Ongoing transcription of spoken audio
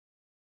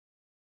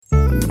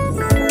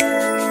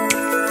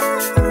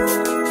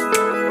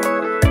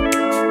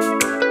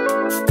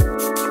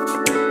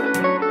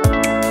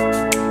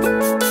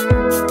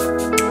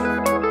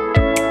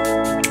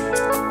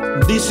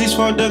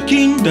for the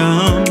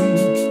kingdom.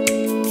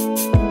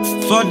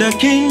 For the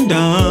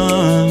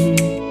kingdom.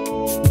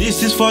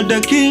 This is for the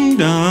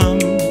kingdom.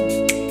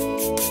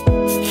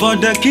 For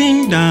the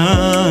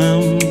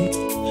kingdom.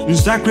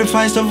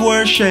 Sacrifice of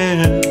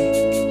worship.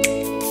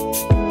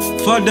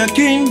 For the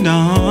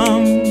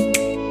kingdom.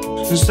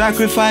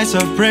 Sacrifice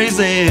of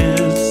praises.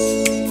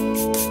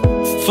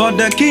 For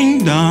the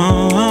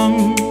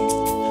kingdom.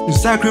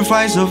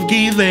 Sacrifice of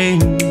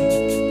giving.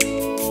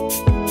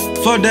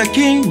 For the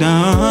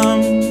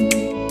kingdom.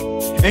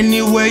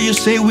 Anywhere you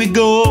say we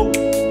go.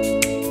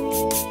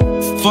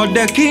 For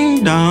the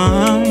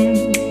kingdom.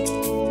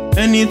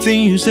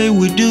 Anything you say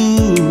we do.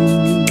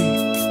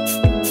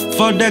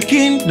 For the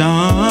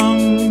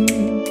kingdom.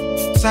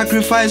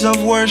 Sacrifice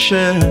of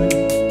worship.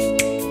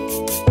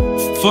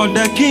 For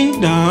the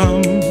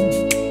kingdom.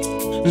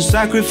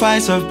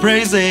 Sacrifice of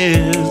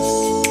praises.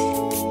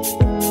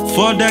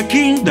 For the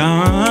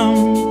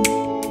kingdom.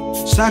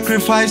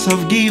 Sacrifice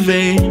of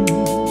giving.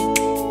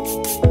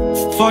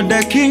 For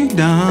the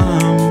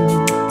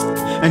kingdom.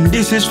 And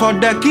this is for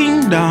the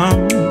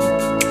kingdom.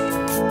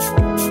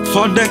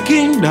 For the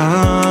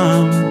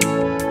kingdom.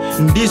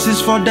 This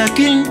is for the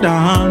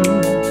kingdom.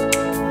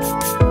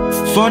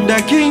 For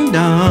the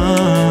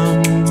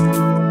kingdom.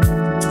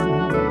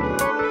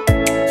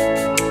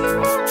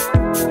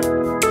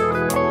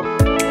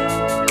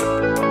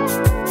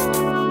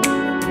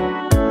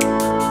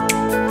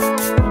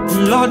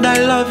 Lord, I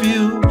love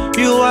you.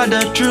 You are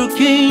the true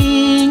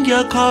King.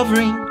 Your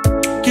covering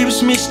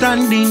keeps me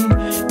standing.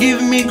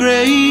 Give me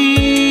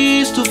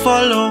grace to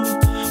follow,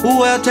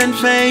 wealth and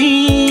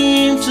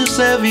fame to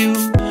serve you.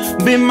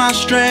 Be my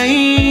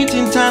strength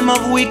in time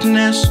of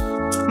weakness,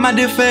 my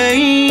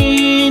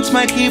defense,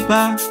 my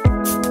keeper,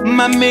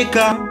 my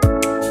maker,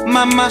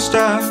 my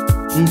master.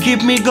 And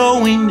keep me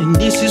going. And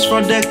this is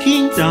for the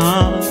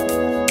kingdom.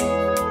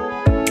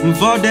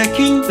 For the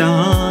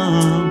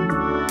kingdom.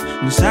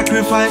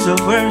 Sacrifice of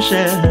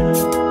worship.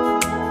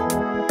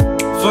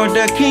 For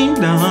the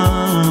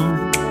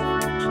kingdom.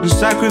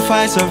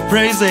 Sacrifice of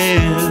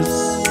praises.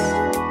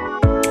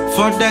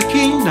 For the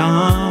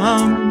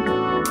kingdom.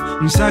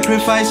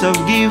 Sacrifice of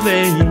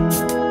giving.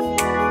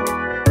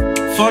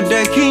 For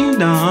the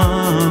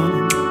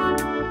kingdom.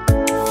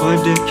 For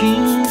the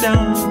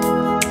kingdom.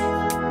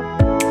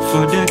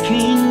 For the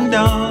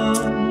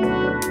kingdom.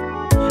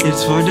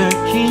 It's for the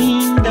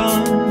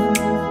kingdom.